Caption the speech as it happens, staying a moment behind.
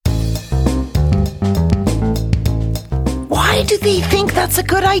Why do they think that's a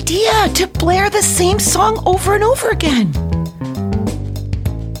good idea to blare the same song over and over again?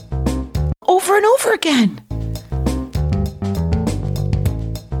 Over and over again.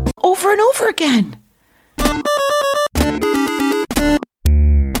 Over and over again.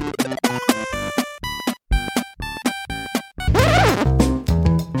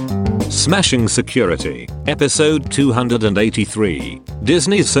 Smashing Security, episode 283,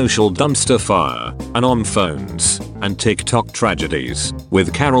 Disney's social dumpster fire, Anom phones, and TikTok tragedies,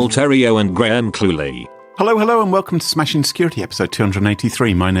 with Carol Theriault and Graham Cluley. Hello, and welcome to Smashing Security, episode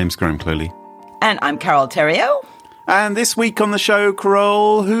 283. My name's Graham Cluley. And I'm Carol Theriault. And this week on the show,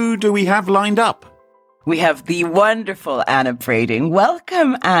 Carol, who do we have lined up? We have the wonderful Anna Brading.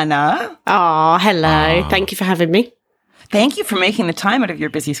 Welcome, Anna. Oh, hello. Thank you for having me. Thank you for making the time out of your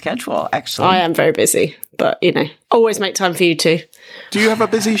busy schedule, actually. I am very busy, but, always make time for you too. Do you have a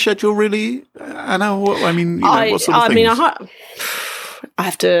busy schedule, really, Anna? What sort of things? I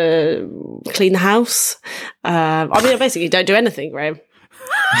have to clean the house. I basically don't do anything, Graham.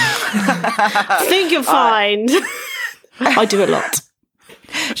 I think you'll find I do a lot.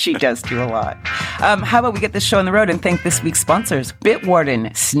 She does do a lot. How about we get this show on the road and thank this week's sponsors,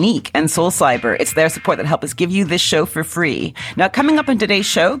 Bitwarden, Sneak, and SoulCyber. It's their support that help us give you this show for free. Now, coming up on today's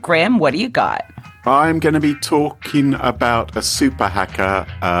show, Graham, what do you got? I'm going to be talking about a super hacker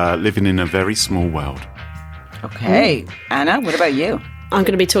living in a very small world. Okay. Anna, what about you? I'm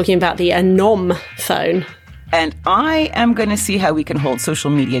going to be talking about the Anom phone. And I am going to see how we can hold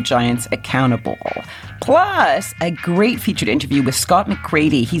social media giants accountable. Plus, a great featured interview with Scott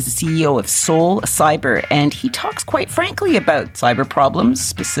McCready. He's the CEO of SoulCyber, and he talks quite frankly about cyber problems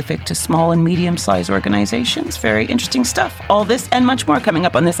specific to small and medium-sized organizations. Very interesting stuff. All this and much more coming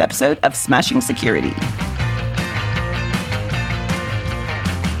up on this episode of Smashing Security.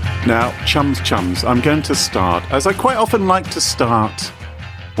 Now, chums, I'm going to start, as I quite often like to start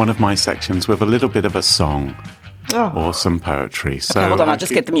one of my sections with a little bit of a song or some poetry. So okay, hold on, I'll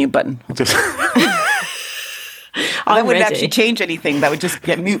just get the mute button. That wouldn't actually change anything. That would just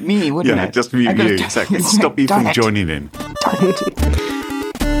mute me, wouldn't it? Yeah, just mute you. Exactly. Stop you from joining in.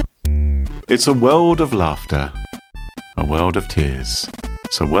 It's a world of laughter, a world of tears.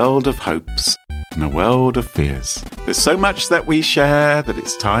 It's a world of hopes and a world of fears. There's so much that we share that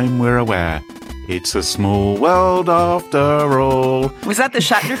it's time we're aware. It's a small world after all. Was that the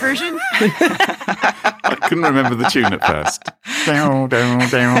Shatner version? I couldn't remember the tune at first.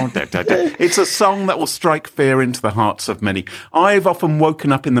 It's a song that will strike fear into the hearts of many. I've often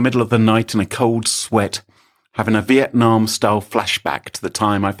woken up in the middle of the night in a cold sweat, having a Vietnam-style flashback to the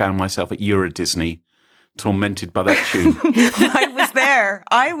time I found myself at Euro Disney, tormented by that tune. I was there.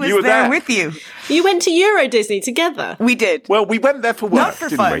 I was there with you. You went to Euro Disney together? We did. Well, we went there for work, Not for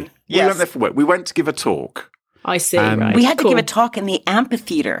didn't fun. we? Yes. We went there for work. We went to give a talk. I see, right. We had to give a talk in the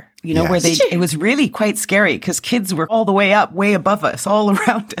amphitheater, Yes. where it was really quite scary because kids were all the way up, way above us, all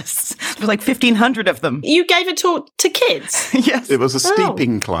around us. There was like 1,500 of them. You gave a talk to kids? Yes. It was a steep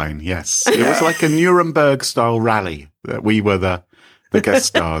incline, yes. It was like a Nuremberg-style rally that we were the guest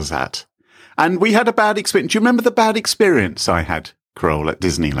stars at. And we had a bad experience. Do you remember the bad experience I had, Carol, at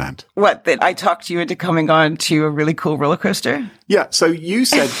Disneyland? What, that I talked you into coming on to a really cool roller coaster? Yeah, so you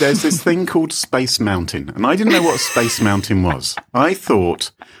said there's this thing called Space Mountain, and I didn't know what Space Mountain was. I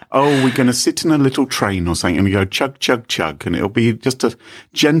thought, we're going to sit in a little train or something and we go chug, chug, chug, and it'll be just a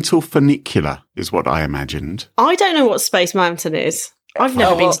gentle funicular, is what I imagined. I don't know what Space Mountain is. I've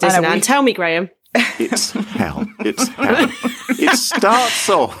never been to Disneyland. Anna, Tell me, Graham. It's hell. It's hell.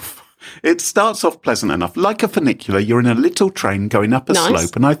 It starts off pleasant enough. Like a funicular, you're in a little train going up a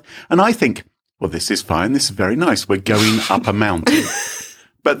slope. And I think, well, this is fine. This is very nice. We're going up a mountain.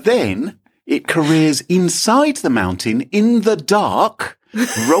 But then it careers inside the mountain in the dark,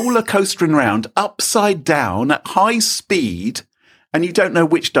 roller coastering around upside down at high speed. And you don't know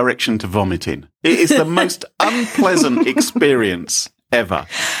which direction to vomit in. It is the most unpleasant experience ever.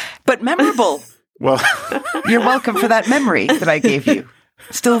 But memorable. Well, You're welcome for that memory that I gave you.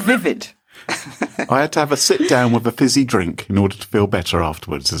 Still vivid. I had to have a sit down with a fizzy drink in order to feel better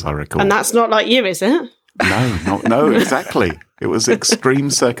afterwards, as I recall. And that's not like you, is it? No, exactly. It was extreme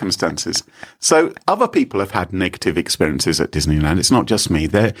circumstances. So other people have had negative experiences at Disneyland. It's not just me.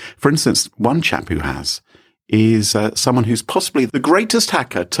 For instance, one chap who is someone who's possibly the greatest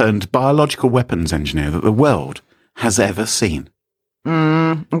hacker turned biological weapons engineer that the world has ever seen.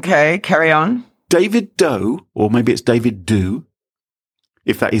 Okay, carry on. David Doe, or maybe it's David Do,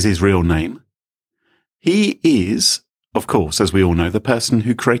 if that is his real name. He is, of course, as we all know, the person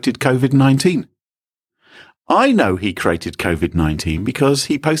who created COVID-19. I know he created COVID-19 because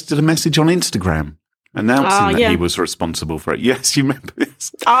he posted a message on Instagram announcing that he was responsible for it. Yes, you remember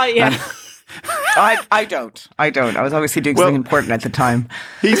this? Oh, yeah. I don't. I was obviously doing something important at the time.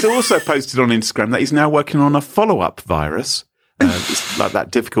 He's also posted on Instagram that he's now working on a follow-up virus. It's like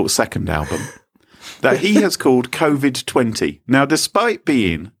that difficult second album that he has called COVID-20. Now, despite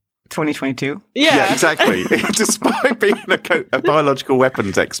being 2022. Yeah, exactly. Despite being a biological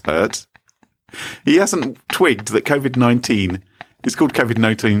weapons expert, he hasn't twigged that COVID-19 is called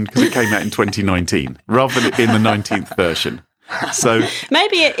COVID-19 because it came out in 2019 rather than it being the 19th version. So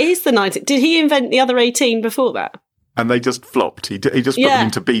maybe it is the 19th. Did he invent the other 18 before that? And they just flopped. He just put them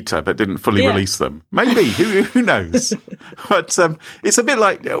into beta, but didn't fully release them. Maybe. Who knows? But it's a bit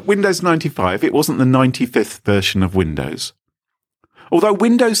like Windows 95. It wasn't the 95th version of Windows. Although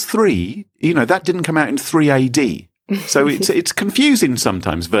Windows 3, that didn't come out in 3 AD. So it's confusing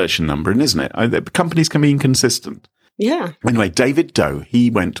sometimes, version numbering, isn't it? Companies can be inconsistent. Yeah. Anyway, David Doe, he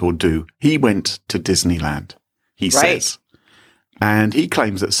went to Disneyland, he says. And he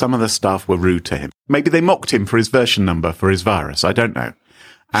claims that some of the staff were rude to him. Maybe they mocked him for his version number for his virus. I don't know.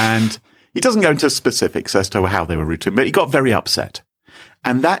 And he doesn't go into specifics as to how they were rude to him, but he got very upset.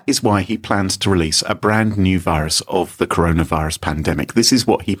 And that is why he plans to release a brand new virus of the coronavirus pandemic. This is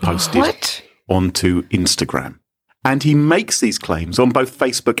what he posted onto Instagram. And he makes these claims on both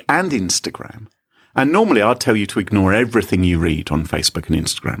Facebook and Instagram. And normally I'd tell you to ignore everything you read on Facebook and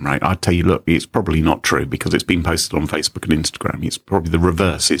Instagram, right? I'd tell you, look, it's probably not true because it's been posted on Facebook and Instagram. It's probably the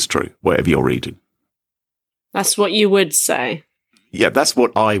reverse is true, whatever you're reading. That's what you would say. Yeah, that's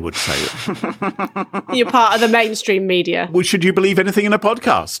what I would say. You're part of the mainstream media. Well, should you believe anything in a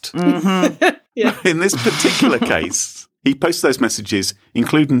podcast? Mm-hmm. Yeah. In this particular case, he posts those messages,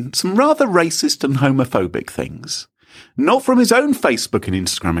 including some rather racist and homophobic things. Not from his own Facebook and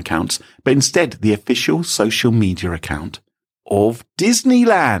Instagram accounts, but instead the official social media account of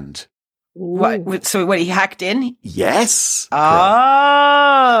Disneyland. What? So he hacked in? Yes.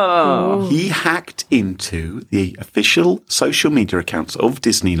 Oh. He hacked into the official social media accounts of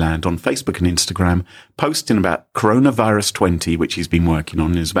Disneyland on Facebook and Instagram, posting about Coronavirus 20, which he's been working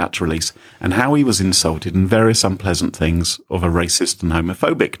on and is about to release, and how he was insulted and various unpleasant things of a racist and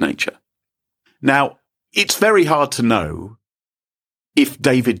homophobic nature. Now, it's very hard to know if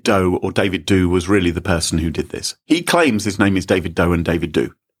David Doe or David Doo was really the person who did this. He claims his name is David Doe and David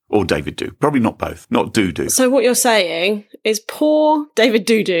Doo. Or David Doo. Probably not both. Not Doo-Doo. So what you're saying is poor David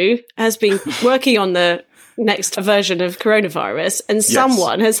Doo-Doo has been working on the next version of coronavirus and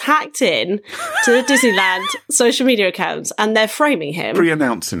someone has hacked in to the Disneyland social media accounts and they're framing him.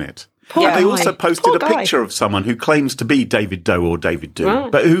 Pre-announcing it. Poor They guy. also posted a picture of someone who claims to be David Doe or David Doo.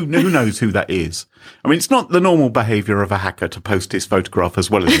 Right. But who knows who that is? I mean, it's not the normal behaviour of a hacker to post his photograph as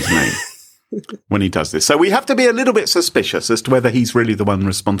well as his name. When he does this. So we have to be a little bit suspicious as to whether he's really the one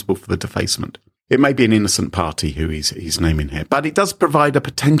responsible for the defacement. It may be an innocent party who he's naming here, but it does provide a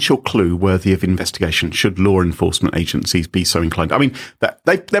potential clue worthy of investigation should law enforcement agencies be so inclined. I mean,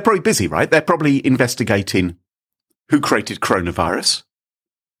 they're probably busy, right? They're probably investigating who created coronavirus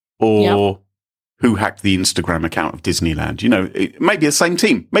or who hacked the Instagram account of Disneyland. It may be the same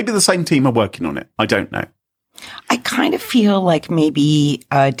team. Maybe the same team are working on it. I don't know. I kind of feel like maybe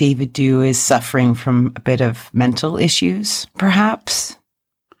David Doo is suffering from a bit of mental issues, perhaps.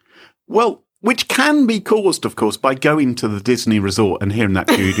 Well, which can be caused, of course, by going to the Disney resort and hearing that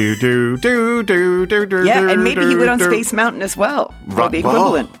do do do do do do do. Yeah, and maybe he went on Space Mountain as well. Right, the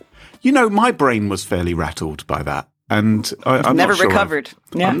equivalent. My brain was fairly rattled by that, and I'm never not sure recovered.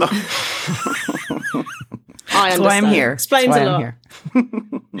 Yeah. I understand. That's why I'm here. Explains a lot.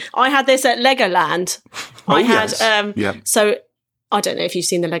 I had this at Legoland. So I don't know if you've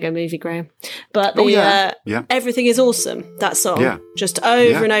seen the Lego movie, Graham, but Everything is Awesome, that song, just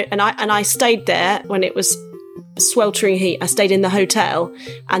over and over. And I stayed there when it was sweltering heat. I stayed in the hotel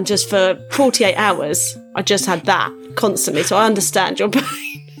and just for 48 hours, I just had that constantly. So I understand your pain.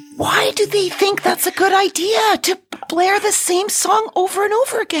 Why do they think that's a good idea to blare the same song over and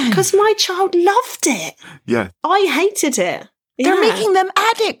over again? Because my child loved it. Yeah. I hated it. They're making them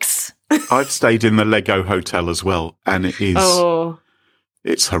addicts. I've stayed in the Lego hotel as well, and it is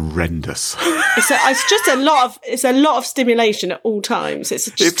it's horrendous. It's just a lot of stimulation at all times.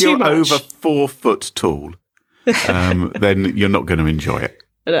 It's just if you're too much. over 4 foot tall, then you're not going to enjoy it.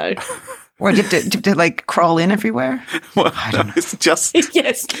 No. Or do you have to crawl in everywhere? Well, I don't know. It's just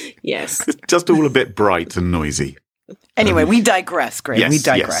yes. It's just all a bit bright and noisy. Anyway, we digress, Greg. Yes, we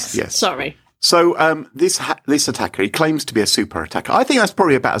digress. Yes. Sorry. So this attacker, he claims to be a super attacker. I think that's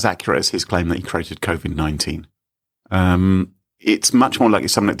probably about as accurate as his claim that he created COVID-19. it's much more likely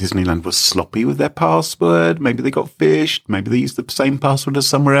someone at Disneyland was sloppy with their password. Maybe they got phished. Maybe they used the same password as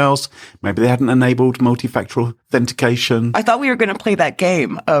somewhere else. Maybe they hadn't enabled multi-factor authentication. I thought we were going to play that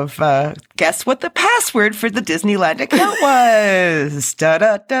game of guess what the password for the Disneyland account was. Da,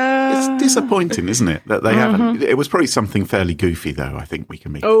 da, da. It's disappointing, isn't it, that they haven't. It was probably something fairly goofy, though. I think we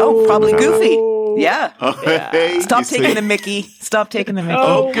can be. Oh, probably goofy. That. Yeah. Oh, hey, Stop taking the Mickey. Stop taking the Mickey.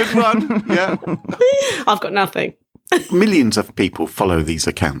 Oh, good one. Yeah. I've got nothing. Millions of people follow these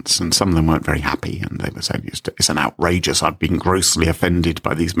accounts, and some of them weren't very happy, and they were saying it's an outrageous. I've been grossly offended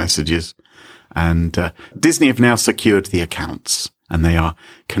by these messages. And Disney have now secured the accounts, and they are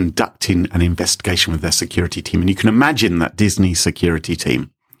conducting an investigation with their security team. And you can imagine that Disney security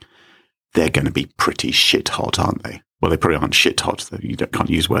team, they're going to be pretty shit hot, aren't they? Well, they probably aren't shit hot. You can't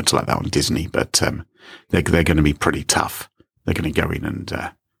use words like that on Disney, but they're going to be pretty tough. They're going to go in and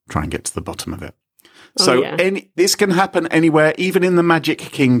try and get to the bottom of it. So this can happen anywhere, even in the Magic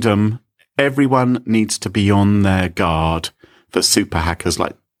Kingdom. Everyone needs to be on their guard for super hackers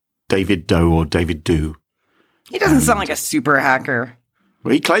like David Doe or David Do. He doesn't sound like a super hacker.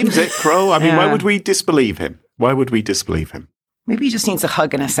 Well, he claims it, Crow. I mean, why would we disbelieve him? Why would we disbelieve him? Maybe he just needs a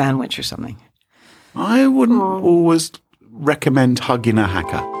hug and a sandwich or something. I wouldn't always recommend hugging a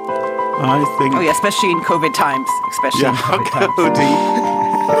hacker. I think... Oh, yeah, especially in COVID times. Especially in COVID times.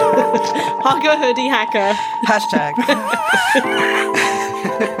 Hug a hoodie hacker. Hashtag.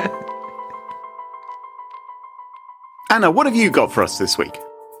 Anna, what have you got for us this week?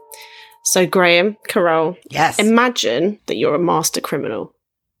 So, Graham, Carole. Yes. Imagine that you're a master criminal.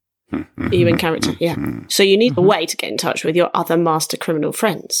 Are you in character? Yeah. So you need a way to get in touch with your other master criminal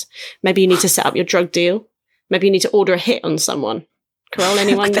friends. Maybe you need to set up your drug deal. Maybe you need to order a hit on someone. Carole,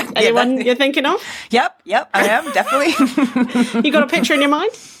 anyone you're thinking of? Yep, I am, definitely. You got a picture in your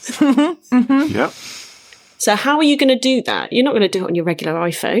mind? Yep. So how are you going to do that? You're not going to do it on your regular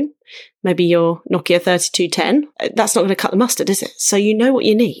iPhone. Maybe your Nokia 3210. That's not going to cut the mustard, is it? So you know what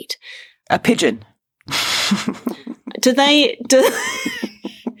you need. A pigeon.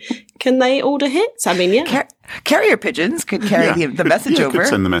 Can they order hits? I mean, yeah. Carrier pigeons could carry the message over. Could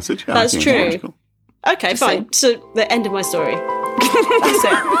send the message. Yeah, that's true. Cool. Okay, fine. So the end of my story. That's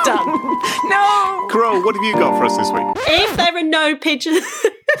it. Done. No. Carole, what have you got for us this week? If there are no pigeons...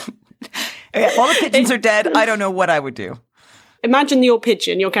 If all the pigeons are dead, I don't know what I would do. Imagine your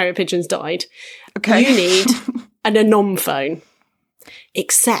carrier pigeon's died. Okay. You need an Anom phone.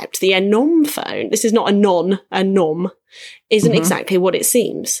 Except the Anom phone, this is not a nom, isn't exactly what it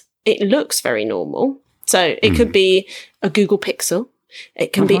seems. It looks very normal. So it could be a Google Pixel.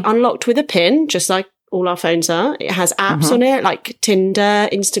 It can be unlocked with a PIN, just like all our phones are. It has apps on it, like Tinder,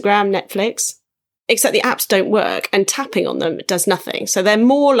 Instagram, Netflix. Except the apps don't work, and tapping on them does nothing. So they're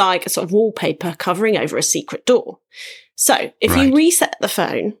more like a sort of wallpaper covering over a secret door. So if you reset the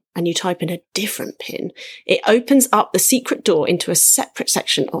phone and you type in a different PIN, it opens up the secret door into a separate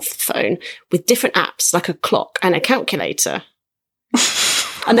section of the phone with different apps, like a clock and a calculator.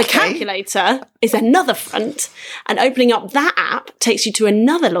 And the calculator is another front, and opening up that app takes you to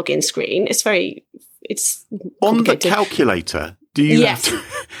another login screen. It's on the calculator. Do you have to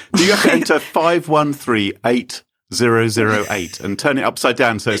enter 5138008 and turn it upside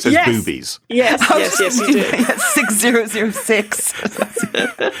down so it says boobies? Yes, you do. 6006.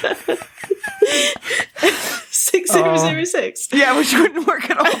 6006. Yeah, which wouldn't work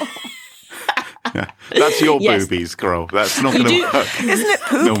at all. Yeah, that's your boobies, Carole. That's not going to work. Isn't it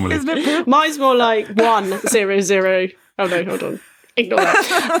poop? Normally. Isn't it poop? Mine's more like 100. Oh no, hold on. Ignore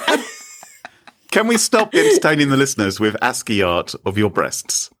that. Can we stop entertaining the listeners with ASCII art of your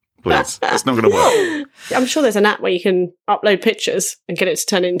breasts, please? It's not going to work. I'm sure there's an app where you can upload pictures and get it to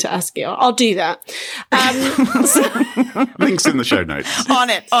turn into ASCII art. I'll do that. Links in the show notes. On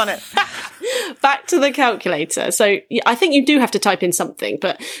it. Back to the calculator. So I think you do have to type in something,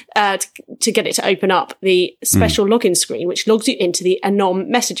 but to get it to open up the special login screen, which logs you into the Anom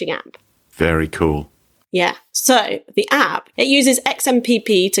messaging app. Very cool. Yeah. So the app, it uses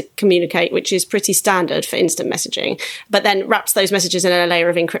XMPP to communicate, which is pretty standard for instant messaging, but then wraps those messages in a layer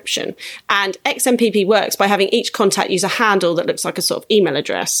of encryption. And XMPP works by having each contact use a handle that looks like a sort of email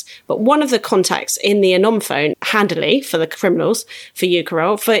address. But one of the contacts in the Anom phone, handily for the criminals, for you,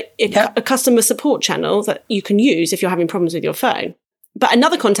 Carole, for a customer support channel that you can use if you're having problems with your phone. But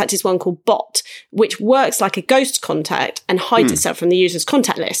another contact is one called Bot, which works like a ghost contact and hides itself from the user's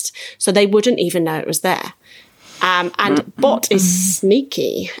contact list. So they wouldn't even know it was there. And Bot is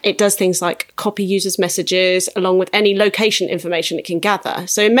sneaky. It does things like copy users' messages along with any location information it can gather.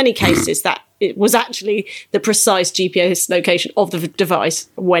 So in many cases, that it was actually the precise GPS location of the device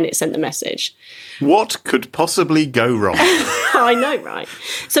when it sent the message. What could possibly go wrong? I know, right?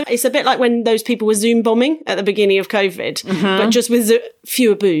 So it's a bit like when those people were Zoom bombing at the beginning of COVID, but just with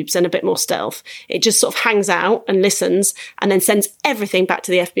fewer boobs and a bit more stealth. It just sort of hangs out and listens and then sends everything back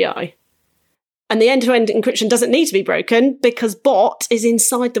to the FBI. And the end-to-end encryption doesn't need to be broken because bot is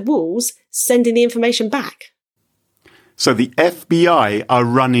inside the walls sending the information back. So the FBI are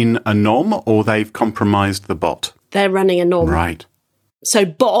running a NOM or they've compromised the bot? They're running a NOM. Right. So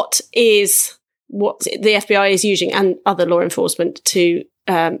bot is what the FBI is using and other law enforcement to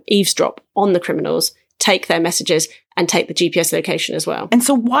eavesdrop on the criminals, take their messages and take the GPS location as well. And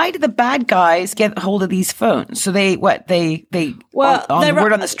so why do the bad guys get hold of these phones? So the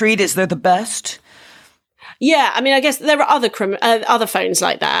word on the street is they're the best? Yeah, I mean, I guess there are other phones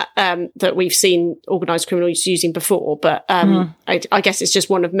like that that we've seen organised criminals using before, but I guess it's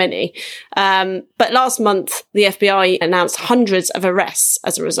just one of many. But last month, the FBI announced hundreds of arrests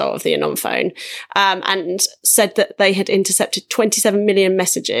as a result of the Anon phone, and said that they had intercepted 27 million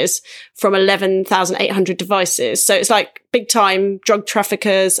messages from 11,800 devices. So it's like big-time drug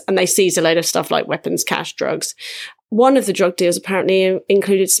traffickers, and they seize a load of stuff like weapons, cash, drugs. One of the drug deals apparently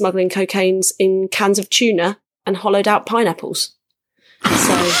included smuggling cocaines in cans of tuna and hollowed out pineapples.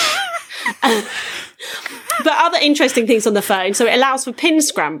 So, but other interesting things on the phone. So it allows for pin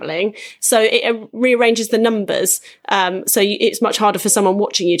scrambling. So it rearranges the numbers. It's much harder for someone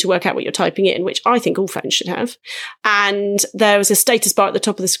watching you to work out what you're typing in, which I think all phones should have. And there was a status bar at the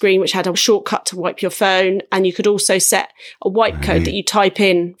top of the screen, which had a shortcut to wipe your phone. And you could also set a wipe code that you type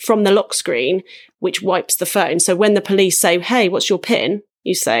in from the lock screen, which wipes the phone. So when the police say, hey, what's your PIN?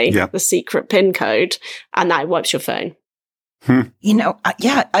 You say the secret PIN code, and that wipes your phone. You know,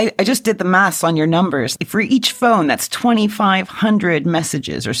 I just did the maths on your numbers. For each phone, that's 2,500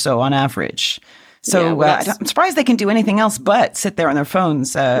 messages or so on average. So I'm surprised they can do anything else but sit there on their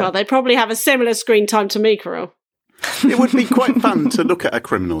phones. Well, they probably have a similar screen time to me, Carol. It would be quite fun to look at a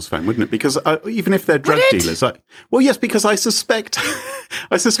criminal's phone, wouldn't it? Because even if they're drug dealers, yes, because I suspect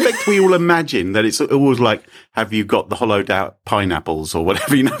we all imagine that it's always like, have you got the hollowed out pineapples or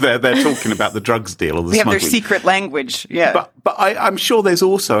whatever? You know, they're talking about the drugs deal or the smuggling. They have their secret language, yeah. But I'm sure there's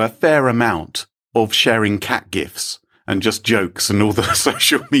also a fair amount of sharing cat gifs and just jokes and all the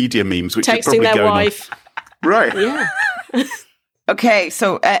social media memes, which texting are probably their going wife, on. Right? Yeah. Okay,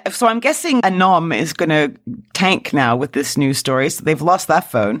 so I'm guessing Anon is going to tank now with this news story. So they've lost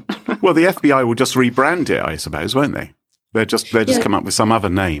that phone. Well, the FBI will just rebrand it, I suppose, won't they? They'll just come up with some other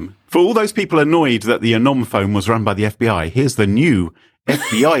name. For all those people annoyed that the Anon phone was run by the FBI, here's the new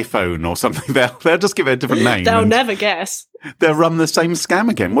FBI phone or something. They'll just give it a different name. They'll never guess. They'll run the same scam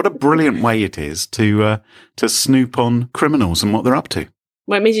again. What a brilliant way it is to snoop on criminals and what they're up to.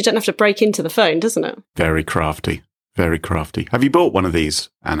 Well, it means you don't have to break into the phone, doesn't it? Very crafty. Very crafty. Have you bought one of these,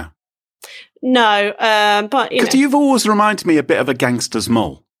 Anna? No, but because you've always reminded me a bit of a gangster's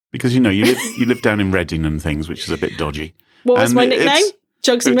mole. Because you live down in Reading and things, which is a bit dodgy. What was my nickname?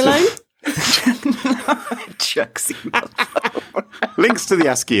 Jugsy Malone. Jugsy Malone. Links to the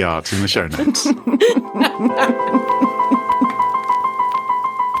ASCII art in the show notes.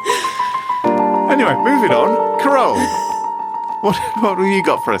 Anyway, moving on. Carol. What have you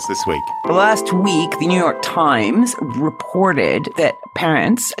got for us this week? Last week, the New York Times reported that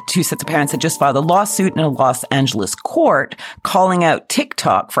two sets of parents, had just filed a lawsuit in a Los Angeles court calling out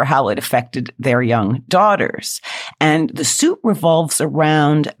TikTok for how it affected their young daughters. And the suit revolves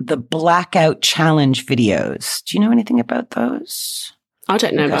around the blackout challenge videos. Do you know anything about those? I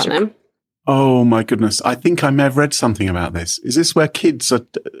don't know about them. Oh, my goodness. I think I may have read something about this. Is this where kids are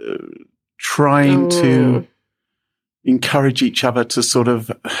trying to encourage each other to sort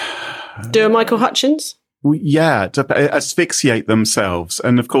of do a Michael Hutchins? To asphyxiate themselves.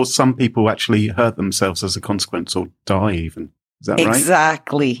 And of course, some people actually hurt themselves as a consequence or die even. Is that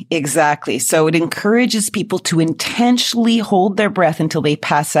right? Exactly. So it encourages people to intentionally hold their breath until they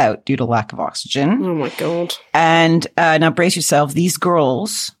pass out due to lack of oxygen. Oh my God. And now brace yourselves. These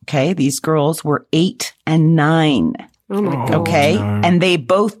girls were 8 and 9. Oh my God. Okay. No. And they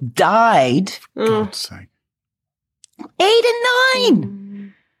both died. For God's sake. 8 and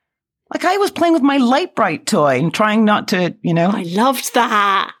 9. Like I was playing with my Light-Bright toy and trying not to, I loved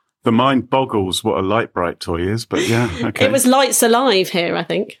that. The mind boggles what a Light-Bright toy is, but yeah, okay. It was Lights Alive here, I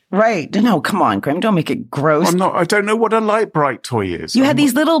think. Right. No, come on, Graham, don't make it gross. I don't know what a Light-Bright toy is. You had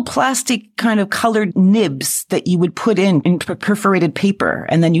these little plastic kind of colored nibs that you would put in perforated paper,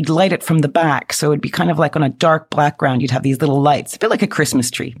 and then you'd light it from the back. So it'd be kind of like on a dark background, you'd have these little lights. A bit like a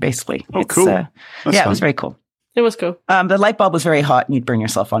Christmas tree, basically. Oh, cool. It was very cool. It was cool. The light bulb was very hot and you'd burn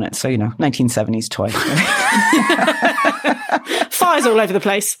yourself on it. So, 1970s toy. Fires all over the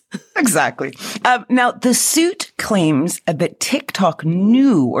place. Exactly. Now, the suit claims that TikTok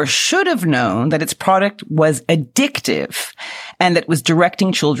knew or should have known that its product was addictive and that it was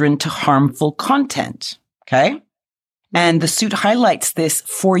directing children to harmful content. Okay? And the suit highlights this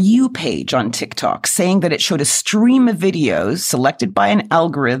For You page on TikTok, saying that it showed a stream of videos selected by an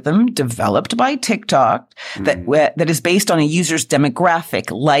algorithm developed by TikTok that is based on a user's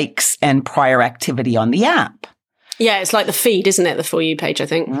demographic, likes, and prior activity on the app. Yeah, it's like the feed, isn't it? The For You page, I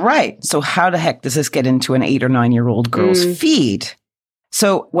think. Right. So how the heck does this get into an 8 or 9-year-old girl's feed?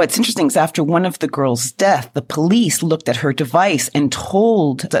 So what's interesting is after one of the girls' death, the police looked at her device and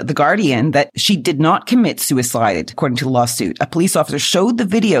told the Guardian that she did not commit suicide, according to the lawsuit. A police officer showed the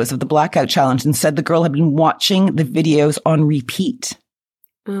videos of the blackout challenge and said the girl had been watching the videos on repeat.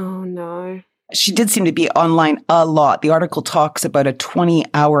 Oh, no. She did seem to be online a lot. The article talks about a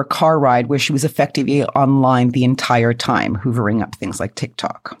 20-hour car ride where she was effectively online the entire time, hoovering up things like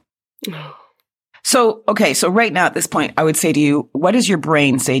TikTok. So right now at this point, I would say to you, what does your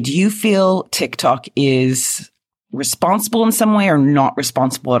brain say? Do you feel TikTok is responsible in some way or not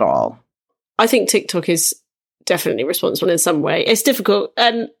responsible at all? I think TikTok is definitely responsible in some way. It's difficult.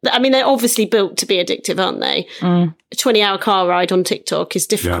 I mean, they're obviously built to be addictive, aren't they? A 20-hour car ride on TikTok is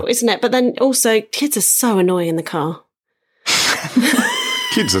difficult, isn't it? But then also, kids are so annoying in the car.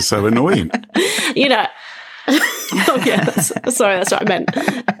 Kids are so annoying. Oh, yeah. Sorry, that's what I meant.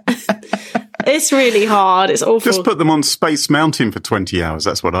 It's really hard. It's awful. Just put them on Space Mountain for 20 hours.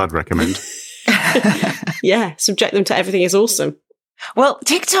 That's what I'd recommend. Yeah, subject them to Everything Is Awesome. Well,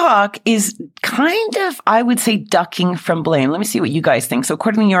 TikTok is kind of, I would say, ducking from blame. Let me see what you guys think. So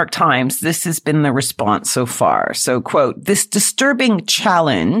according to the New York Times, this has been the response so far. So, quote, this disturbing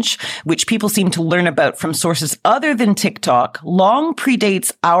challenge, which people seem to learn about from sources other than TikTok, long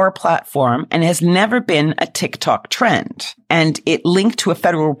predates our platform and has never been a TikTok trend. And it linked to a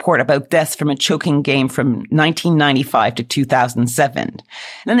federal report about deaths from a choking game from 1995 to 2007. And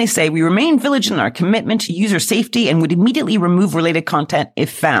then they say, we remain vigilant in our commitment to user safety and would immediately remove related content if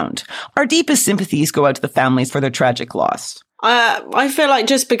found. Our deepest sympathies go out to the families for their tragic loss. I feel like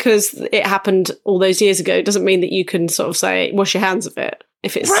just because it happened all those years ago doesn't mean that you can sort of say, wash your hands of it.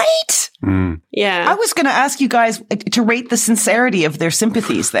 If it's right. Yeah. I was going to ask you guys to rate the sincerity of their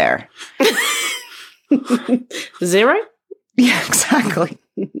sympathies there. 0? Yeah, exactly.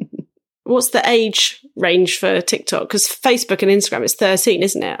 What's the age range for TikTok? Because Facebook and Instagram is 13,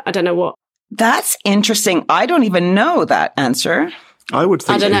 isn't it? I don't know what. That's interesting. I don't even know that answer. I would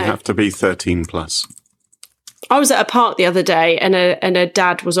think it'd have to be 13 plus. I was at a park the other day and a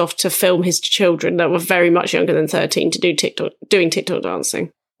dad was off to film his children that were very much younger than 13 to doing TikTok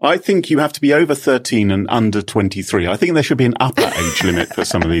dancing. I think you have to be over 13 and under 23. I think there should be an upper age limit for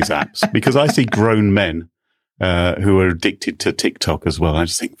some of these apps because I see grown men who are addicted to TikTok as well. I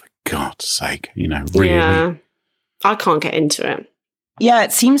just think, for God's sake, really. Yeah, I can't get into it. Yeah,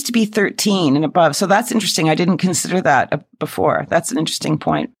 it seems to be 13 and above. So that's interesting. I didn't consider that before. That's an interesting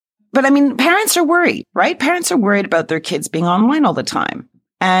point. But I mean, parents are worried, right? Parents are worried about their kids being online all the time.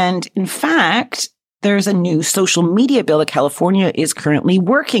 And in fact, there's a new social media bill that California is currently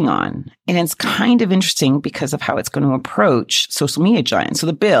working on. And it's kind of interesting because of how it's going to approach social media giants. So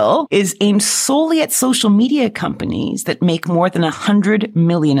the bill is aimed solely at social media companies that make more than $100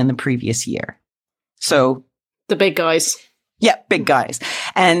 million in the previous year. So the big guys. Yeah, big guys.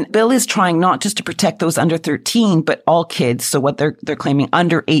 And Bill is trying not just to protect those under 13, but all kids. So what they're claiming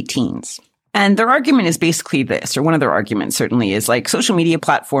under 18s. And their argument is basically this, or one of their arguments certainly is like social media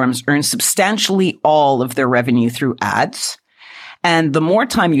platforms earn substantially all of their revenue through ads. And the more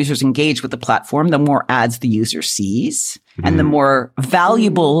time users engage with the platform, the more ads the user sees and the more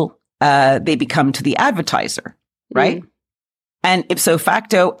valuable they become to the advertiser, right? And ipso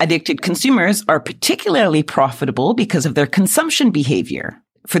facto, addicted consumers are particularly profitable because of their consumption behavior.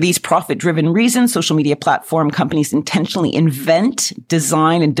 For these profit-driven reasons, social media platform companies intentionally invent,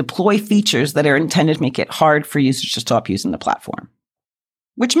 design, and deploy features that are intended to make it hard for users to stop using the platform.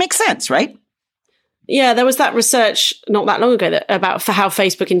 Which makes sense, right? Yeah, there was that research not that long ago about for how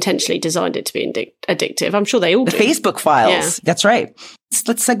Facebook intentionally designed it to be addictive. I'm sure they all do. The Facebook files. Yeah. That's right.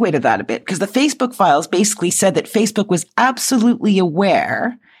 Let's segue to that a bit because the Facebook files basically said that Facebook was absolutely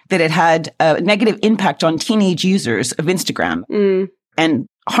aware that it had a negative impact on teenage users of Instagram. And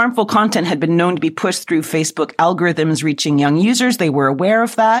harmful content had been known to be pushed through Facebook algorithms reaching young users. They were aware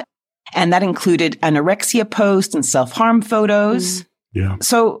of that. And that included anorexia posts and self-harm photos. Yeah.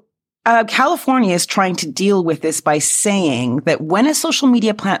 So California is trying to deal with this by saying that when a social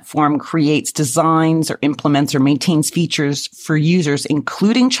media platform creates designs or implements or maintains features for users,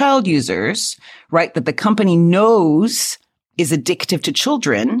 including child users, right, that the company knows is addictive to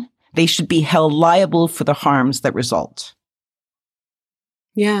children, they should be held liable for the harms that result.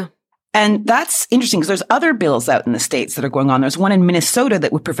 Yeah. And that's interesting because there's other bills out in the States that are going on. There's one in Minnesota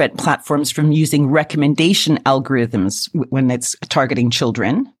that would prevent platforms from using recommendation algorithms when it's targeting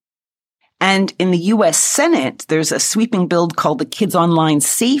children. And in the U.S. Senate, there's a sweeping bill called the Kids Online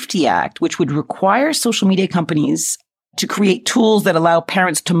Safety Act, which would require social media companies to create tools that allow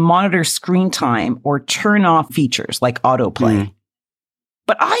parents to monitor screen time or turn off features like autoplay. Mm.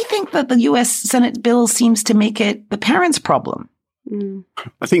 But I think that the U.S. Senate bill seems to make it the parents' problem. Mm.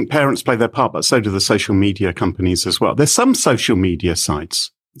 I think parents play their part, but so do the social media companies as well. There's some social media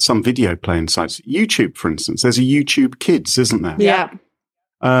sites, some video playing sites. YouTube, for instance, there's a YouTube Kids, isn't there? Yeah.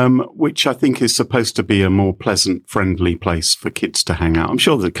 Which I think is supposed to be a more pleasant, friendly place for kids to hang out. I'm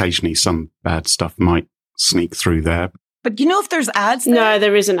sure that occasionally some bad stuff might sneak through there. But you know if there's ads there? No,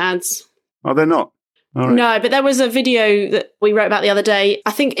 there isn't ads. Oh, they're not? All right. No, but there was a video that we wrote about the other day.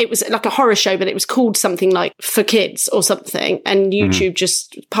 I think it was like a horror show, but it was called something like For Kids or something. And YouTube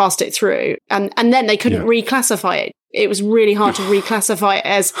just passed it through. And then they couldn't reclassify it. It was really hard to reclassify it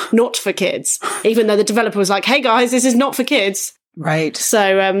as not for kids, even though the developer was like, hey guys, this is not for kids. Right.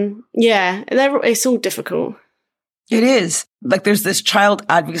 So, it's all difficult. It is. Like there's this Child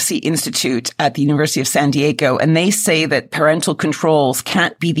Advocacy Institute at the University of San Diego, and they say that parental controls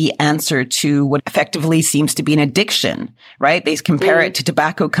can't be the answer to what effectively seems to be an addiction, right? They compare it to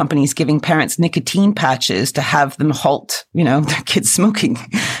tobacco companies giving parents nicotine patches to have them halt, their kids smoking,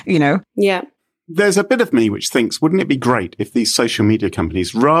 Yeah. There's a bit of me which thinks, wouldn't it be great if these social media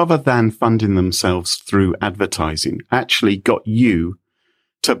companies, rather than funding themselves through advertising, actually got you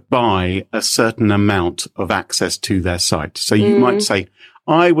to buy a certain amount of access to their site? So you might say,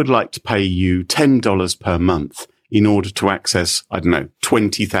 I would like to pay you $10 per month in order to access,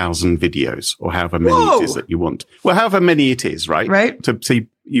 20,000 videos or however many it is that you want. Well, however many it is, right? Right. To see,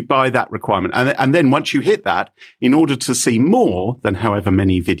 you buy that requirement. And then once you hit that, in order to see more than however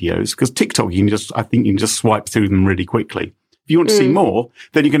many videos, because TikTok, I think you can just swipe through them really quickly. If you want to see more,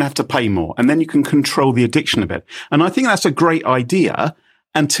 then you're going to have to pay more, and then you can control the addiction a bit. And I think that's a great idea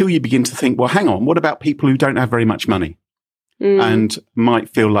until you begin to think, well, hang on, what about people who don't have very much money and might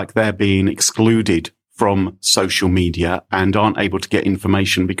feel like they're being excluded from social media and aren't able to get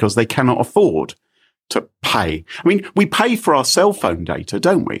information because they cannot afford to pay? I mean, we pay for our cell phone data,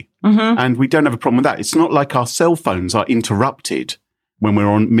 don't we? Mm-hmm. And we don't have a problem with that. It's not like our cell phones are interrupted when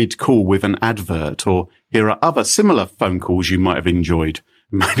we're on mid-call with an advert, or here are other similar phone calls you might have enjoyed.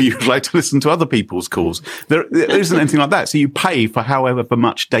 Maybe you'd like to listen to other people's calls. There isn't anything like that. So you pay for however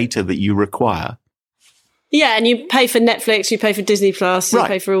much data that you require. Yeah, and you pay for Netflix, you pay for Disney Plus, you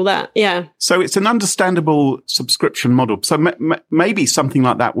pay for all that. Yeah. So it's an understandable subscription model. So maybe something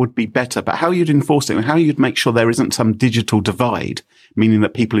like that would be better, but how you'd enforce it and how you'd make sure there isn't some digital divide, meaning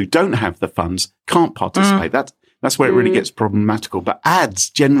that people who don't have the funds can't participate. That's where it really gets problematical. But ads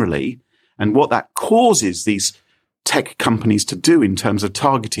generally, and what that causes these tech companies to do in terms of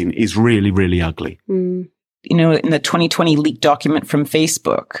targeting, is really, really ugly. In the 2020 leaked document from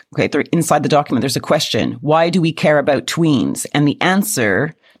Facebook, inside the document, there's a question: why do we care about tweens? And the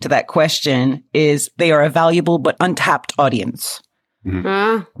answer to that question is they are a valuable but untapped audience.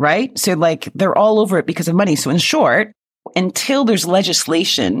 Right? So they're all over it because of money. So in short, until there's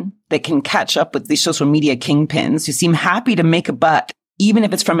legislation that can catch up with these social media kingpins who seem happy to make a buck, even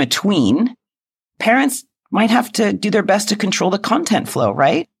if it's from a tween, parents might have to do their best to control the content flow,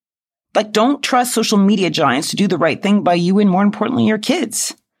 right? Don't trust social media giants to do the right thing by you and, more importantly, your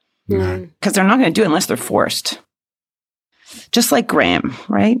kids. Because they're not going to do it unless they're forced. Just like Graham,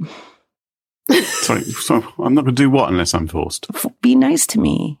 right? Sorry, so I'm not going to do what unless I'm forced? Be nice to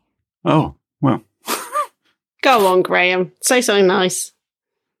me. Oh, well. Go on, Graham. Say something nice.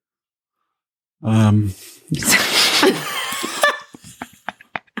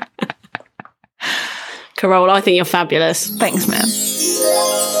 Carole, I think you're fabulous. Thanks, man.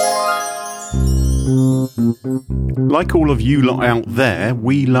 Like all of you lot out there,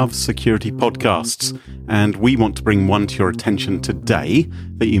 we love security podcasts, and we want to bring one to your attention today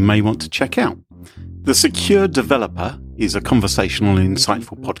that you may want to check out. The Secure Developer is a conversational and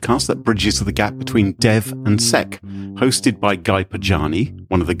insightful podcast that bridges the gap between dev and sec, hosted by Guy Pajani,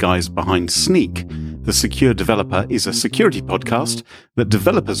 one of the guys behind Sneak, The Secure Developer is a security podcast that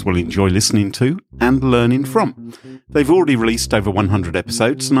developers will enjoy listening to and learning from. They've already released over 100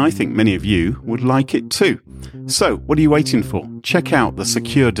 episodes, and I think many of you would like it too. So, what are you waiting for? Check out the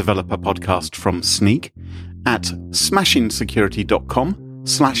Secure Developer podcast from Snyk at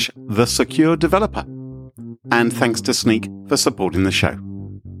smashingsecurity.com/thesecuredeveloper. And thanks to Snyk for supporting the show.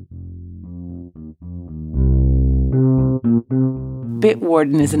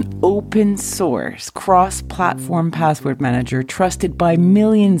 Bitwarden is an open-source, cross-platform password manager trusted by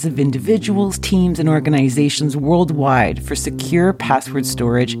millions of individuals, teams, and organizations worldwide for secure password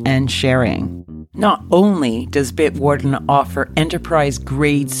storage and sharing. Not only does Bitwarden offer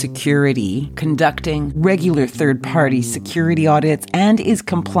enterprise-grade security, conducting regular third-party security audits, and is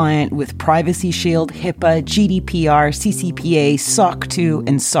compliant with Privacy Shield, HIPAA, GDPR, CCPA, SOC 2,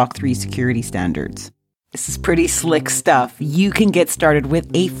 and SOC 3 security standards. This is pretty slick stuff. You can get started with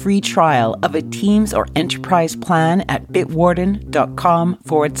a free trial of a Teams or Enterprise plan at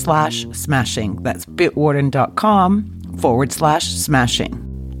bitwarden.com/smashing. That's bitwarden.com/smashing.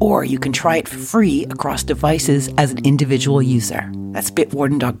 Or you can try it for free across devices as an individual user. That's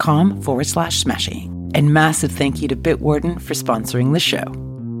bitwarden.com/smashing. And massive thank you to Bitwarden for sponsoring the show.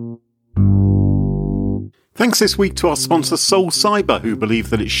 Thanks this week to our sponsor Soul Cyber, who believe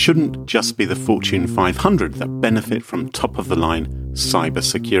that it shouldn't just be the Fortune 500 that benefit from top-of-the-line cyber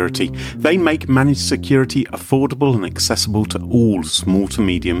security. They make managed security affordable and accessible to all small to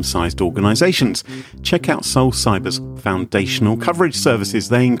medium-sized organizations. Check out Soul Cyber's foundational coverage services.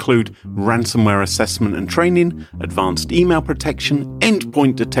 They include ransomware assessment and training, advanced email protection,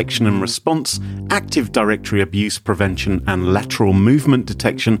 endpoint detection and response, Active Directory abuse prevention and lateral movement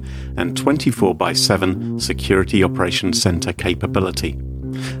detection, and 24/7 Security Operations Center capability.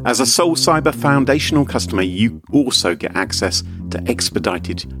 As a Soul Cyber foundational customer, you also get access to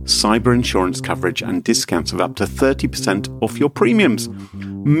expedited cyber insurance coverage and discounts of up to 30% off your premiums.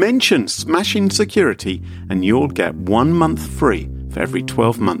 Mention Smashing Security and you'll get 1 month free for every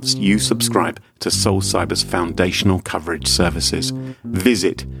 12 months you subscribe to Soul Cyber's foundational coverage services.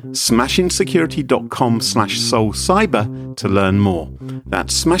 Visit smashingsecurity.com/soulcyber to learn more.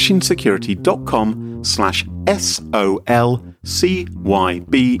 That's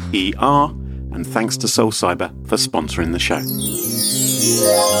smashingsecurity.com/SOLCYBER. And thanks to Soul Cyber for sponsoring the show.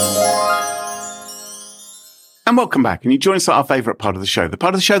 And welcome back. And you join us at our favourite part of the show, the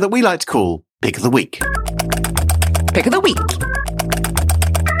part of the show that we like to call Pick of the Week. Pick of the Week.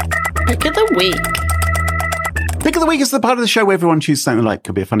 Pick of the Week. Pick of the Week is the part of the show where everyone chooses something like,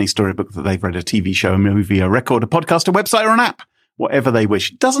 could be a funny storybook that they've read, a TV show, a movie, a record, a podcast, a website, or an app. Whatever they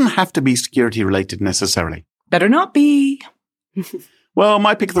wish. It doesn't have to be security related necessarily. Better not be. Well,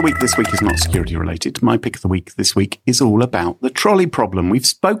 my pick of the week this week is not security related. My pick of the week this week is all about the trolley problem. We've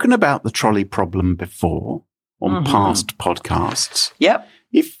spoken about the trolley problem before on past podcasts. Yep.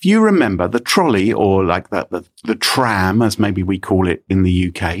 If you remember the trolley, or like the tram, as maybe we call it in the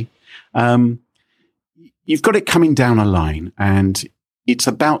UK, you've got it coming down a line and it's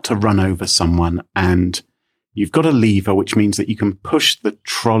about to run over someone, and you've got a lever, which means that you can push the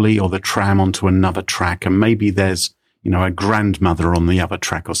trolley or the tram onto another track, and maybe there's, a grandmother on the other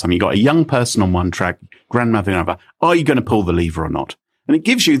track or something. You've got a young person on one track, grandmother on the other. Are you going to pull the lever or not? And it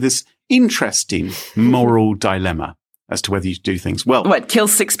gives you this interesting moral dilemma as to whether you do things. Well, what, kill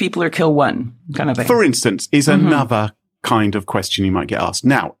 6 people or kill 1 kind of thing? For instance, is another kind of question you might get asked.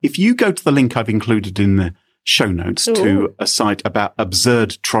 Now, if you go to the link I've included in the show notes to a site about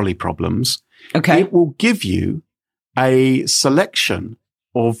absurd trolley problems, it will give you a selection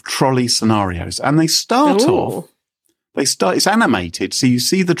of trolley scenarios. And they start off, it's animated. So you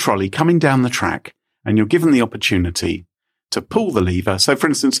see the trolley coming down the track and you're given the opportunity to pull the lever. So for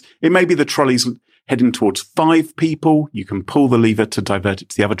instance, it may be the trolley's heading towards 5 people. You can pull the lever to divert it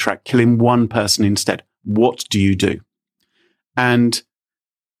to the other track, killing 1 person instead. What do you do? And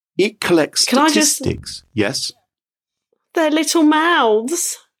it collects statistics. Yes? Their little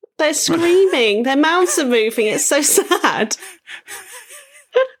mouths. They're screaming. Their mouths are moving. It's so sad.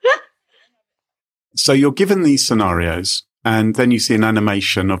 So you're given these scenarios, and then you see an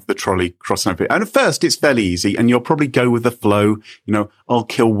animation of the trolley crossing over. And at first, it's fairly easy, and you'll probably go with the flow. I'll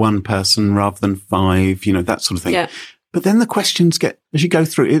kill 1 person rather than 5, that sort of thing. Yeah. But then the questions get, as you go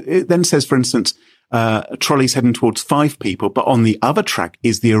through, it then says, for instance, a trolley's heading towards 5 people, but on the other track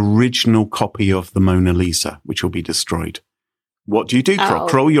is the original copy of the Mona Lisa, which will be destroyed. What do you do, Kroll?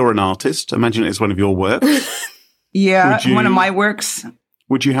 Kroll, you're an artist. Imagine it's one of your works. One of my works.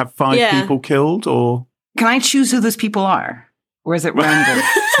 Would you have 5 people killed, or? Can I choose who those people are? Or is it random?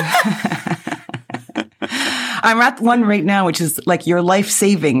 I'm at one right now, which is like your life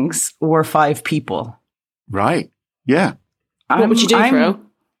savings or 5 people. Right. Yeah. What would you do, Fro?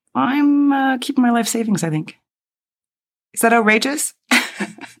 I'm keeping my life savings, I think. Is that outrageous?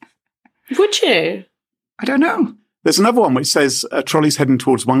 Would you? I don't know. There's another one which says a trolley's heading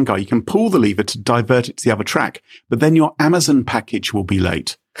towards one guy. You can pull the lever to divert it to the other track, but then your Amazon package will be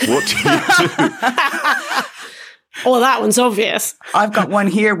late. What do you do? Well, that one's obvious. I've got one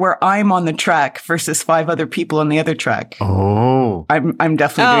here where I'm on the track versus 5 other people on the other track. Oh. I'm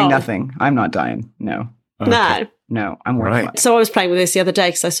definitely doing nothing. I'm not dying. No. Okay. No, I'm working. Right. So I was playing with this the other day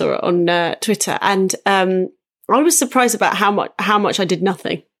because I saw it on Twitter, and I was surprised about how much I did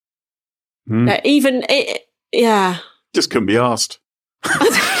nothing. Just couldn't be asked.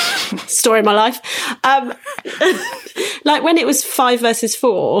 Story of my life. Like when it was 5 versus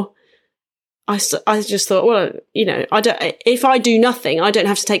 4, I just thought, well, if I do nothing, I don't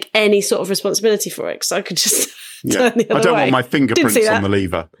have to take any sort of responsibility for it because I could just turn the other way. I don't want my fingerprints on the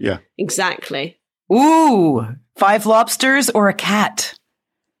lever. Yeah, exactly. Ooh, 5 lobsters or a cat?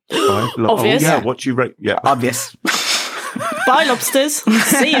 Obvious. Oh, yeah, what do you rate? Yeah, obvious. Bye, lobsters.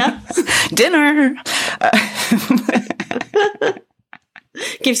 See ya. Dinner.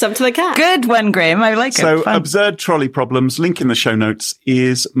 Give some to the cat. Good one, Graham. I like it. So, absurd trolley problems. Link in the show notes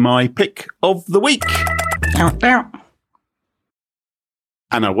is my pick of the week.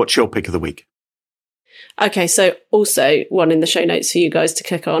 Anna, what's your pick of the week? Okay, so also one in the show notes for you guys to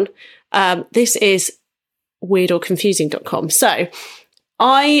click on. This is weirdomconfusing.com. So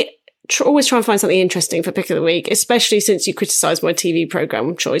I always try and find something interesting for pick of the week, especially since you criticised my TV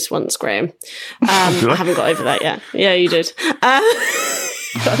programme choice once, Graham. I haven't got over that yet. Yeah, you did.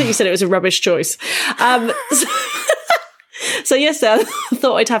 I think you said it was a rubbish choice. So yesterday I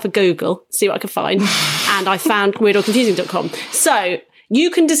thought I'd have a Google, see what I could find, and I found weirdomconfusing.com. So you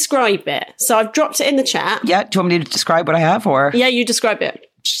can describe it. So I've dropped it in the chat. Yeah, do you want me to describe what I have? Or yeah, you describe it.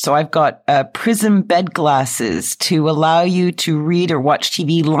 So I've got prism bed glasses to allow you to read or watch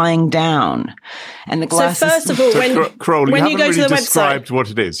TV lying down. And the glasses... So first of all, when you go to the described website...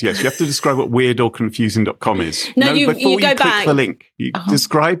 what it is. Yes, you have to describe what weirdorconfusing.com is. No, you before go you back. Click the link. You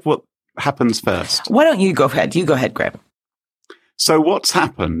describe what happens first. Why don't you go ahead? You go ahead, Graham. So what's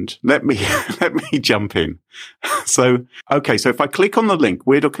happened? Let me jump in. So if I click on the link,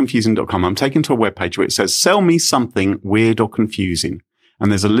 weirdorconfusing.com, I'm taken to a webpage where it says, sell me something weird or confusing.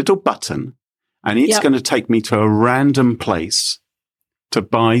 And there's a little button, and it's going to take me to a random place to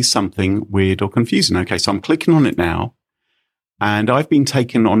buy something weird or confusing. Okay, so I'm clicking on it now, and I've been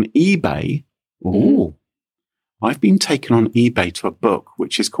taken on eBay. Ooh. I've been taken on eBay to a book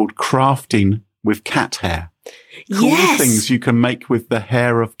which is called Crafting with Cat Hair. Cool things you can make with the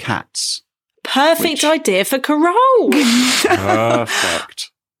hair of cats. Perfect idea for Carole.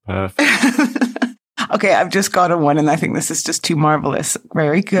 Perfect. Okay, I've just got one, and I think this is just too marvelous.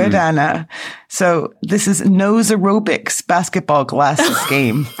 Very good, Anna. So this is Nose Aerobics basketball glasses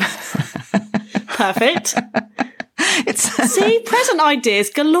game. Perfect. See, present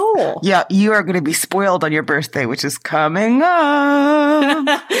ideas galore. Yeah, you are going to be spoiled on your birthday, which is coming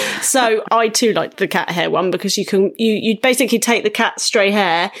up. So I too like the cat hair one because you basically take the cat's stray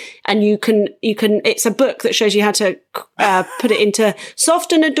hair and you can it's a book that shows you how to put it into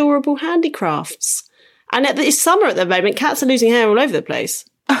soft and adorable handicrafts. And it's summer at the moment. Cats are losing hair all over the place.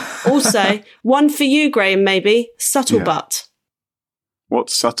 Also, one for you, Graham, maybe. Subtle butt.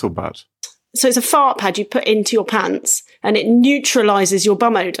 What's subtle butt? So it's a fart pad you put into your pants and it neutralises your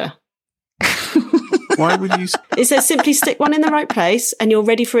bum odour. Why would you... It says simply stick one in the right place and you're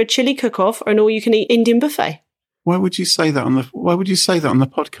ready for a chili cook-off or an all-you-can-eat Indian buffet. Why would you say that on the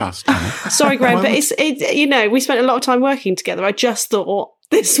podcast? Sorry, Graham, but we spent a lot of time working together. I just thought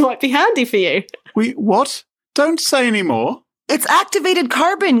this might be handy for you. What? Don't say any more. It's activated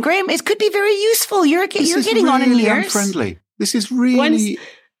carbon, Graham. It could be very useful. You're getting really on in years. Unfriendly. This is really...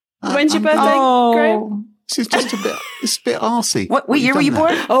 When's your birthday, Graham? This is just a bit arsey. What year were you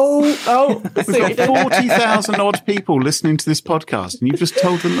born? Oh. We've got 40,000 odd people listening to this podcast, and you've just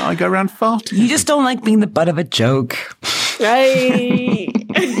told them that I go around farting. You just don't like being the butt of a joke. Hey.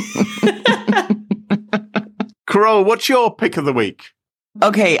 Carole, what's your pick of the week?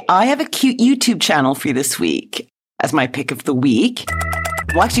 Okay, I have a cute YouTube channel for you this week as my pick of the week.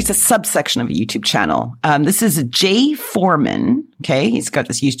 Well, actually, it's a subsection of a YouTube channel. This is Jay Foreman. Okay, he's got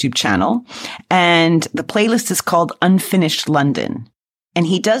this YouTube channel, and the playlist is called Unfinished London. And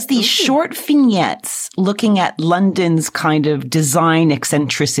he does these short vignettes looking at London's kind of design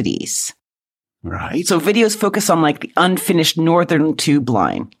eccentricities. Right. So videos focus on like the unfinished Northern Tube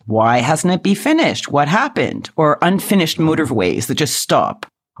line. Why hasn't it been finished? What happened? Or unfinished motorways that just stop.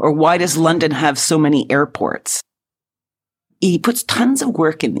 Or why does London have so many airports? He puts tons of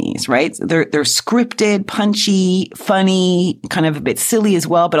work in these, right? They're scripted, punchy, funny, kind of a bit silly as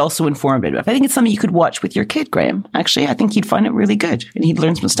well, but also informative. I think it's something you could watch with your kid, Graham. Actually, I think he'd find it really good and he'd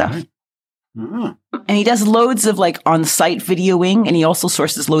learn some stuff. Right. Oh. And he does loads of like on-site videoing, and he also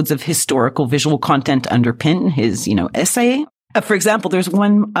sources loads of historical visual content to underpin his, essay. For example, there's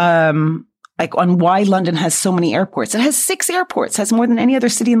one like on why London has so many airports. It has 6 airports, has more than any other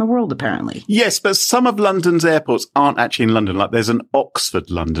city in the world, apparently. Yes, but some of London's airports aren't actually in London. Like there's an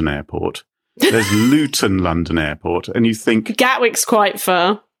Oxford London airport. There's Luton London Airport. And you think... Gatwick's quite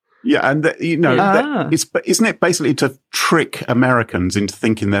far. Yeah, and isn't it basically to trick Americans into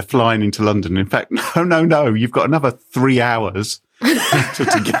thinking they're flying into London? In fact, no, you've got another 3 hours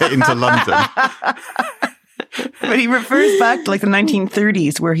to get into London. But he refers back to like the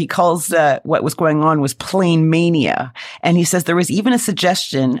 1930s where he calls what was going on was plane mania. And he says there was even a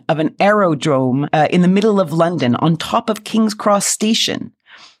suggestion of an aerodrome in the middle of London on top of King's Cross Station.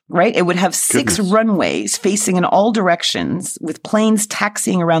 Right? It would have 6 runways facing in all directions with planes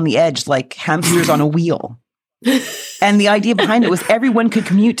taxiing around the edge like hamsters on a wheel. And the idea behind it was everyone could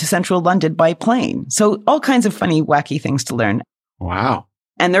commute to central London by plane. So all kinds of funny, wacky things to learn. Wow.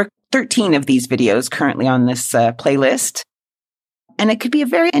 And there are 13 of these videos currently on this playlist. And it could be a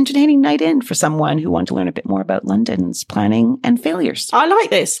very entertaining night in for someone who wants to learn a bit more about London's planning and failures. I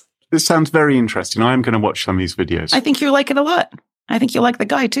like this. This sounds very interesting. I am going to watch some of these videos. I think you'll like it a lot. I think you'll like the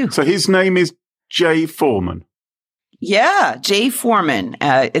guy, too. So his name is Jay Foreman. Yeah, Jay Foreman.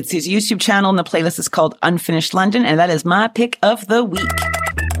 It's his YouTube channel, and the playlist is called Unfinished London, and that is my pick of the week.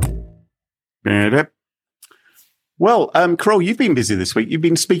 Well, Carole, you've been busy this week. You've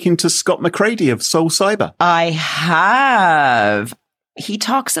been speaking to Scott McCready of Soul Cyber. I have. He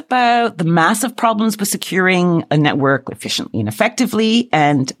talks about the massive problems with securing a network efficiently and effectively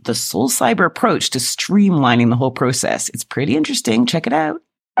and the Soul Cyber approach to streamlining the whole process. It's pretty interesting. Check it out.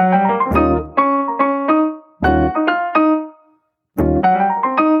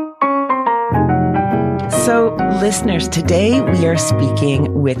 So, listeners, today we are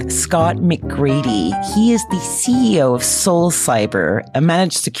speaking with Scott McCready. He is the CEO of Soul Cyber, a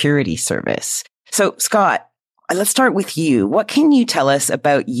managed security service. So, Scott, let's start with you. What can you tell us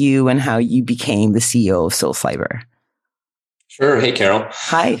about you and how you became the CEO of Soul Cyber? Sure. Hey, Carol.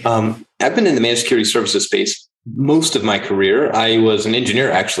 Hi. I've been in the managed security services space most of my career. I was an engineer,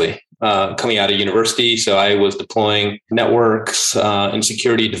 actually, coming out of university. So I was deploying networks and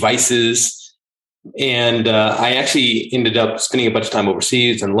security devices. And I actually ended up spending a bunch of time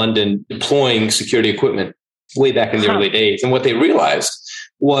overseas in London deploying security equipment way back in the early days. And what they realized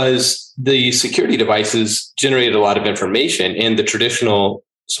was the security devices generated a lot of information, and the traditional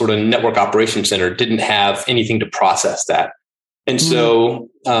sort of network operations center didn't have anything to process that. And so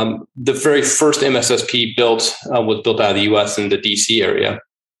the very first MSSP was built out of the US in the DC area.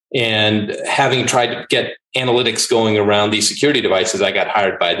 And having tried to get analytics going around these security devices, I got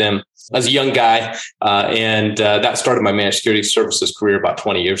hired by them as a young guy. And that started my managed security services career about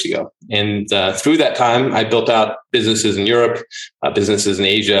 20 years ago. And through that time, I built out businesses in Europe, businesses in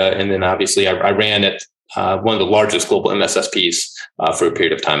Asia. And then obviously I ran at one of the largest global MSSPs for a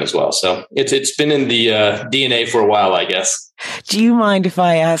period of time as well. So it's been in the DNA for a while, I guess. Do you mind if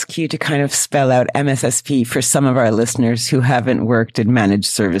I ask you to kind of spell out MSSP for some of our listeners who haven't worked in managed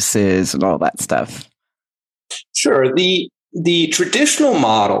services and all that stuff? Sure. The traditional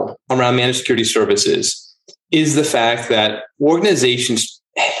model around managed security services is the fact that organizations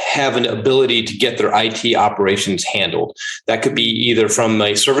have an ability to get their IT operations handled. That could be either from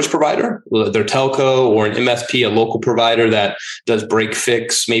a service provider, their telco, or an MSP, a local provider that does break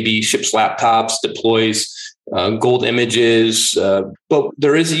fix, maybe ships laptops, deploys gold images. But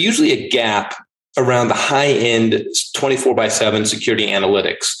there is usually a gap around the high-end 24/7 security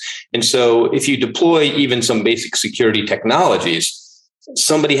analytics. And so if you deploy even some basic security technologies,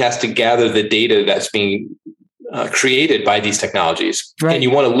 somebody has to gather the data that's being created by these technologies. Right. And you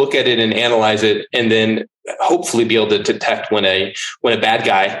want to look at it and analyze it, and then hopefully be able to detect when a bad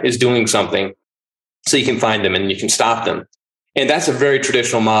guy is doing something, so you can find them and you can stop them. And that's a very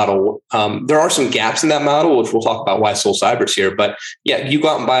traditional model. There are some gaps in that model, which we'll talk about why Soul Cyber's here. But yeah, you go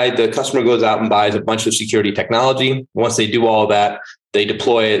out and the customer goes out and buys a bunch of security technology. Once they do all that, they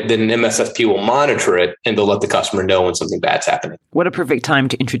deploy it, then an MSSP will monitor it, and they'll let the customer know when something bad's happening. What a perfect time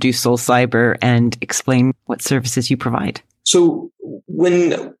to introduce Soul Cyber and explain what services you provide. So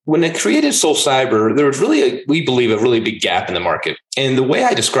when I created Soul Cyber, there was really, we believe, a really big gap in the market. And the way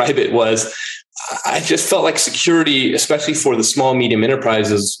I describe it was, I just felt like security, especially for the small, medium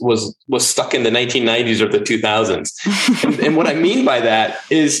enterprises, was stuck in the 1990s or the 2000s. And what I mean by that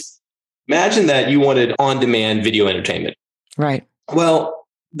is, imagine that you wanted on-demand video entertainment. Right. Well,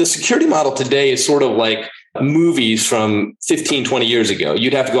 the security model today is sort of like movies from 15, 20 years ago.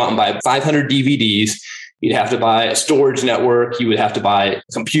 You'd have to go out and buy 500 DVDs. You'd have to buy a storage network. You would have to buy a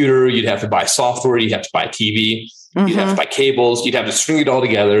computer. You'd have to buy software. You'd have to buy TV. You'd have to buy cables. You'd have to string it all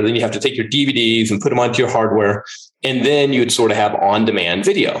together. Then you have to take your DVDs and put them onto your hardware. And then you'd sort of have on-demand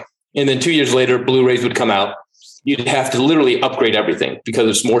video. And then 2 years later, Blu-rays would come out. You'd have to literally upgrade everything because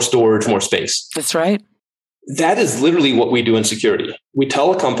there's more storage, more space. That's right. That is literally what we do in security. We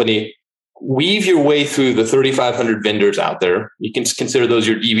tell a company, weave your way through the 3,500 vendors out there. You can consider those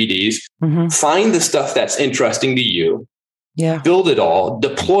your DVDs. Find the stuff that's interesting to you. Yeah. Build it all,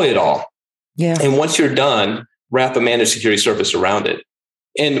 deploy it all. Yeah. And once you're done, wrap a managed security service around it.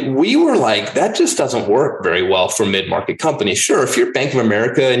 And we were like, that just doesn't work very well for mid-market companies. Sure, if you're Bank of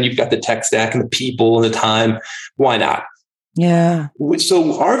America and you've got the tech stack and the people and the time, why not? Yeah.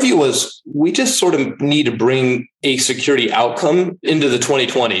 So our view was we just sort of need to bring a security outcome into the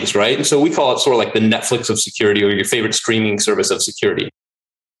 2020s, right? And so we call it sort of like the Netflix of security, or your favorite streaming service of security.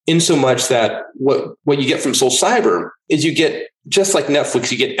 In so much that what you get from Soul Cyber is you get, just like Netflix,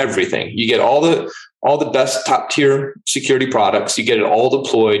 you get everything. You get all the best top tier security products. You get it all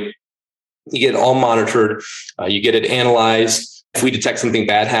deployed. You get it all monitored. You get it analyzed. If we detect something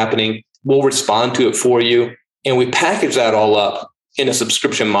bad happening, we'll respond to it for you. And we package that all up in a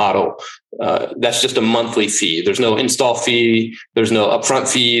subscription model. That's just a monthly fee. There's no install fee. There's no upfront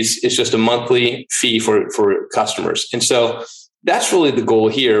fees. It's just a monthly fee for customers. And so that's really the goal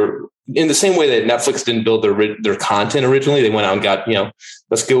here. In the same way that Netflix didn't build their content originally, they went out and got,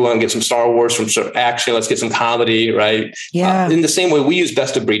 let's go out and get some Star Wars, some action, let's get some comedy, right? Yeah. In the same way, we use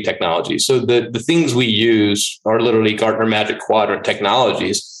best of breed technology. So the things we use are literally Gartner Magic Quadrant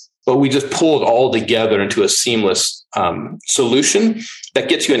technologies, but we just pull it all together into a seamless solution that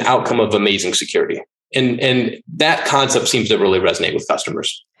gets you an outcome of amazing security. And that concept seems to really resonate with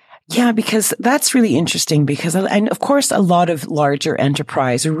customers. Yeah, because that's really interesting and of course, a lot of larger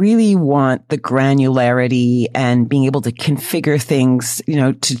enterprise really want the granularity and being able to configure things,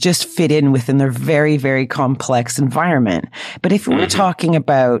 to just fit in within their very, very complex environment. But if we're talking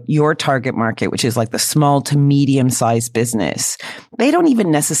about your target market, which is like the small to medium sized business, they don't even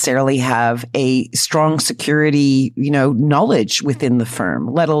necessarily have a strong security, knowledge within the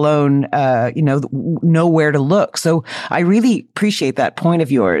firm, let alone, know where to look. So I really appreciate that point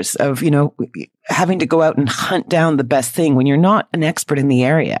of yours of, having to go out and hunt down the best thing when you're not an expert in the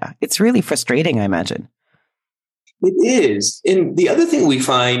area. It's really frustrating, I imagine. It is. And the other thing we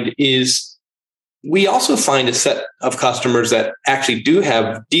find is we also find a set of customers that actually do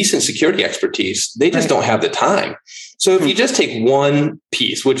have decent security expertise. They just don't have the time. So if you just take one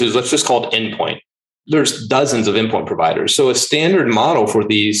piece, which is, let's just call it endpoint, there's dozens of endpoint providers. So a standard model for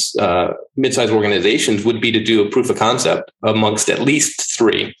these mid-sized organizations would be to do a proof of concept amongst at least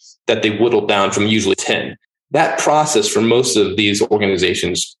 3 that they whittled down from usually 10. That process for most of these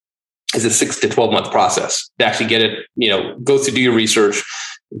organizations is a 6 to 12 month process to actually get it, go through, do your research,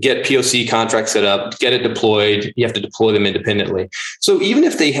 get POC contracts set up, get it deployed. You have to deploy them independently. So even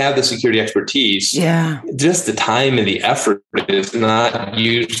if they have the security expertise, just the time and the effort is not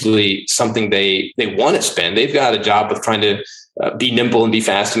usually something they want to spend. They've got a job of trying to be nimble and be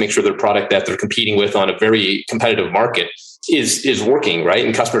fast to make sure their product that they're competing with on a very competitive market is working, right?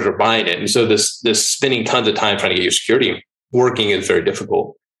 And customers are buying it. And so this spending tons of time trying to get your security working is very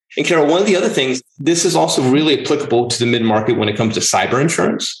difficult. And Carol, one of the other things, this is also really applicable to the mid-market when it comes to cyber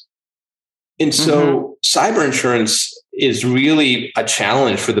insurance. And so cyber insurance is really a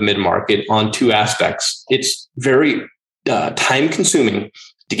challenge for the mid-market on 2 aspects. It's very time consuming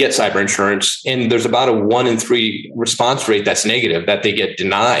to get cyber insurance. And there's about a 1 in 3 response rate that's negative, that they get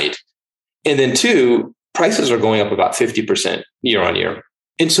denied. And then 2, prices are going up about 50% year on year.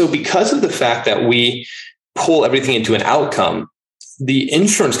 And so because of the fact that we pull everything into an outcome, the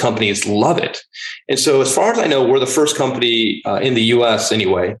insurance companies love it. And so as far as I know, we're the first company in the US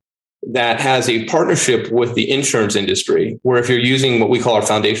anyway, that has a partnership with the insurance industry, where if you're using what we call our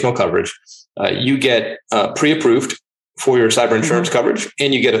foundational coverage, you get pre-approved for your cyber insurance coverage,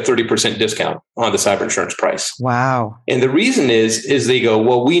 and you get a 30% discount on the cyber insurance price. Wow. And the reason is they go,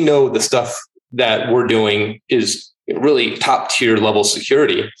 well, we know the stuff that we're doing is really top tier level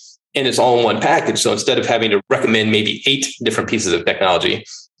security, and it's all in one package. So instead of having to recommend maybe 8 different pieces of technology,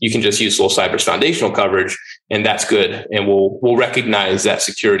 you can just use Soul Cyber's foundational coverage, and that's good. And we'll recognize that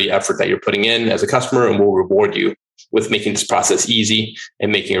security effort that you're putting in as a customer, and we'll reward you with making this process easy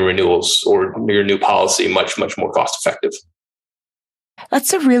and making your renewals or your new policy much, much more cost effective.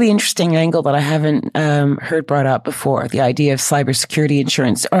 That's a really interesting angle that I haven't heard brought up before, the idea of cybersecurity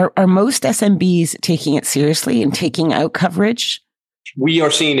insurance. Are most SMBs taking it seriously and taking out coverage? We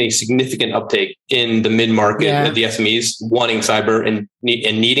are seeing a significant uptake in the mid-market, the SMEs wanting cyber and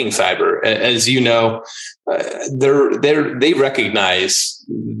needing cyber. As you know, they recognize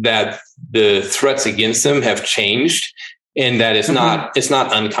that the threats against them have changed, and that it's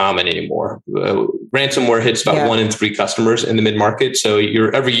not uncommon anymore. Ransomware hits about 1 in 3 customers in the mid-market. So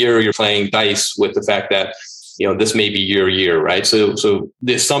every year you're playing dice with the fact that this may be your year, right? So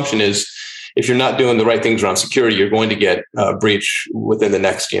the assumption is, if you're not doing the right things around security, you're going to get a breach within the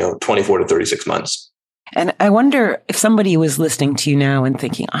next 24 to 36 months. And I wonder if somebody was listening to you now and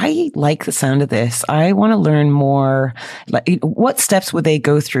thinking, I like the sound of this, I want to learn more. Like, what steps would they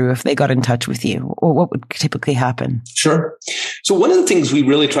go through if they got in touch with you, or what would typically happen? Sure. So one of the things we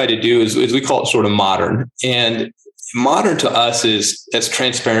really try to do is we call it sort of modern. And modern to us is as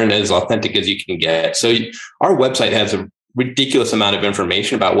transparent, as authentic as you can get. So our website has a ridiculous amount of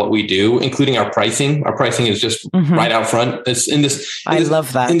information about what we do, including our pricing. Our pricing is just right out front. I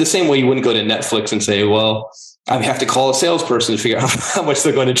love that. In the same way you wouldn't go to Netflix and say, well, I have to call a salesperson to figure out how much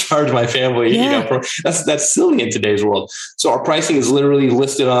they're going to charge my family. That's silly in today's world. So our pricing is literally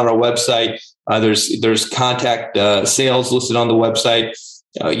listed on our website. There's contact sales listed on the website.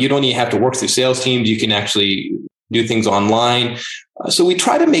 You don't even have to work through sales teams. You can actually do things online. So we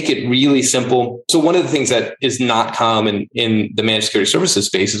try to make it really simple. So one of the things that is not common in the managed security services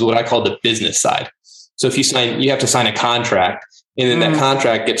space is what I call the business side. So if you have to sign a contract, and then that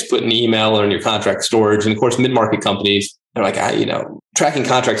contract gets put in an email or in your contract storage. And of course, mid-market companies, they're like, tracking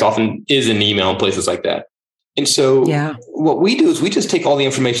contracts often is in email and places like that. And so what we do is we just take all the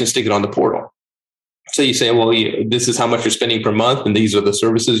information, stick it on the portal. So you say, well, this is how much you're spending per month, and these are the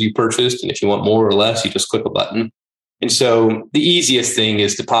services you purchased. And if you want more or less, you just click a button. And so the easiest thing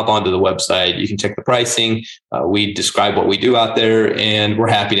is to pop onto the website. You can check the pricing. We describe what we do out there, and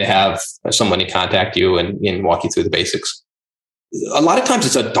we're happy to have somebody contact you and walk you through the basics. A lot of times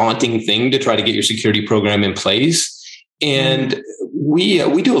it's a daunting thing to try to get your security program in place. And we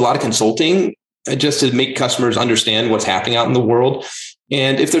do a lot of consulting just to make customers understand what's happening out in the world.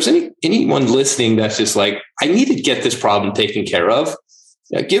 And if there's anyone listening that's just like, I need to get this problem taken care of,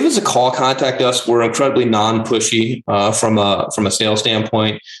 give us a call, contact us. We're incredibly non-pushy from a sales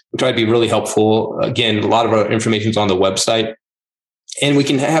standpoint. We try to be really helpful. Again, a lot of our information is on the website, and we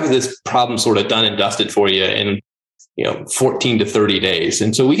can have this problem sort of done and dusted for you in 14 to 30 days.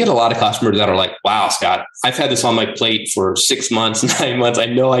 And so we get a lot of customers that are like, wow, Scott, I've had this on my plate for 6 months, 9 months. I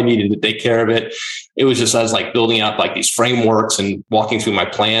know I needed to take care of it. It was just, I was like building out like these frameworks and walking through my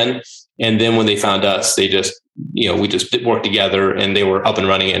plan. And then when they found us, they just, we just worked together, and they were up and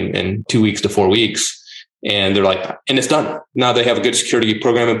running in 2 weeks to 4 weeks. And they're like, and it's done. Now they have a good security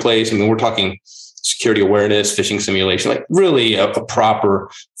program in place. I mean, we're talking security awareness, phishing simulation, like really a proper,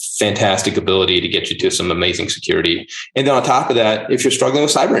 fantastic ability to get you to some amazing security. And then on top of that, if you're struggling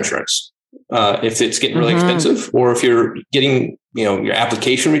with cyber insurance, if it's getting really expensive, or if you're getting, your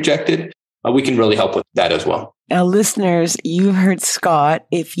application rejected, we can really help with that as well. Now, listeners, you've heard Scott.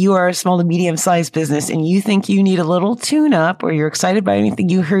 If you are a small to medium-sized business and you think you need a little tune-up, or you're excited by anything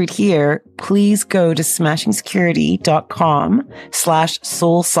you heard here, please go to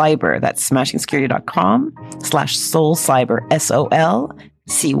smashingsecurity.com/soulcyber. That's smashingsecurity.com/soulcyber,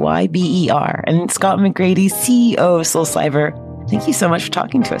 SOLCYBER. And Scott McGrady, CEO of SoulCyber, thank you so much for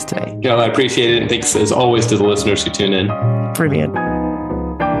talking to us today. Yeah, I appreciate it. And thanks, as always, to the listeners who tune in. Brilliant.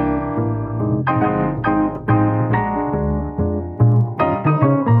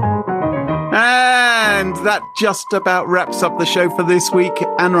 And that just about wraps up the show for this week.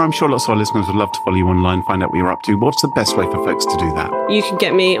 Anna, I'm sure lots of our listeners would love to follow you online, find out what you're up to. What's the best way for folks to do that? You can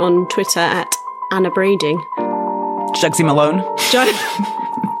get me on Twitter at Anna Brading. Jugsy Malone.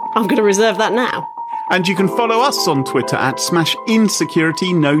 I'm going to reserve that now. And you can follow us on Twitter at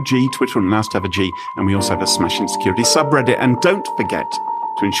SmashInSecurity, no G. Twitter wouldn't allow us to have a G. And we also have a Smashing Security subreddit. And don't forget,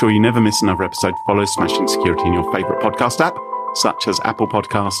 to ensure you never miss another episode, follow Smashing Security in your favourite podcast app, such as Apple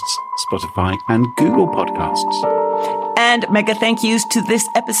Podcasts, Spotify, and Google Podcasts. And mega thank yous to this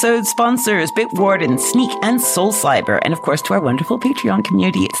episode's sponsors, Bitwarden, Snyk, and SoulCyber. And of course, to our wonderful Patreon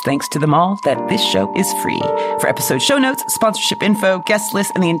community. It's thanks to them all that this show is free. For episode show notes, sponsorship info, guest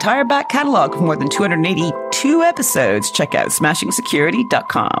list, and the entire back catalog of more than 282 episodes, check out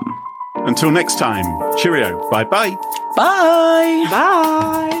smashingsecurity.com. Until next time, cheerio. Bye-bye. Bye.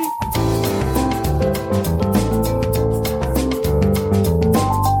 Bye.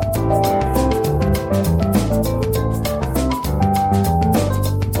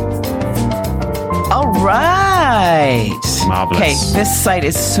 Okay, this site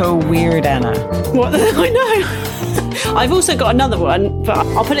is so weird, Anna. What? I know. I've also got another one, but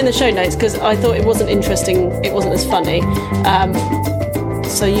I'll put it in the show notes because I thought it wasn't interesting. It wasn't as funny.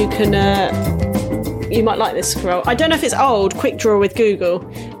 So you can, you might like this scroll. I don't know if it's old, Quick Draw with Google,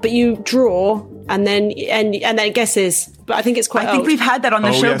 but you draw and then it guesses. But I think it's quite old. I think we've had that on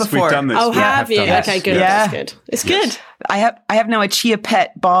the show before. We've done this. Oh, have you? Okay, good. Yeah. That's good. It's good. I have now a Chia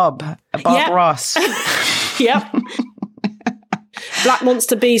Pet Bob Ross. Yep. Black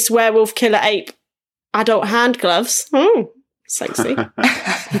Monster Beast, Werewolf, Killer Ape, Adult Hand Gloves. Oh, sexy.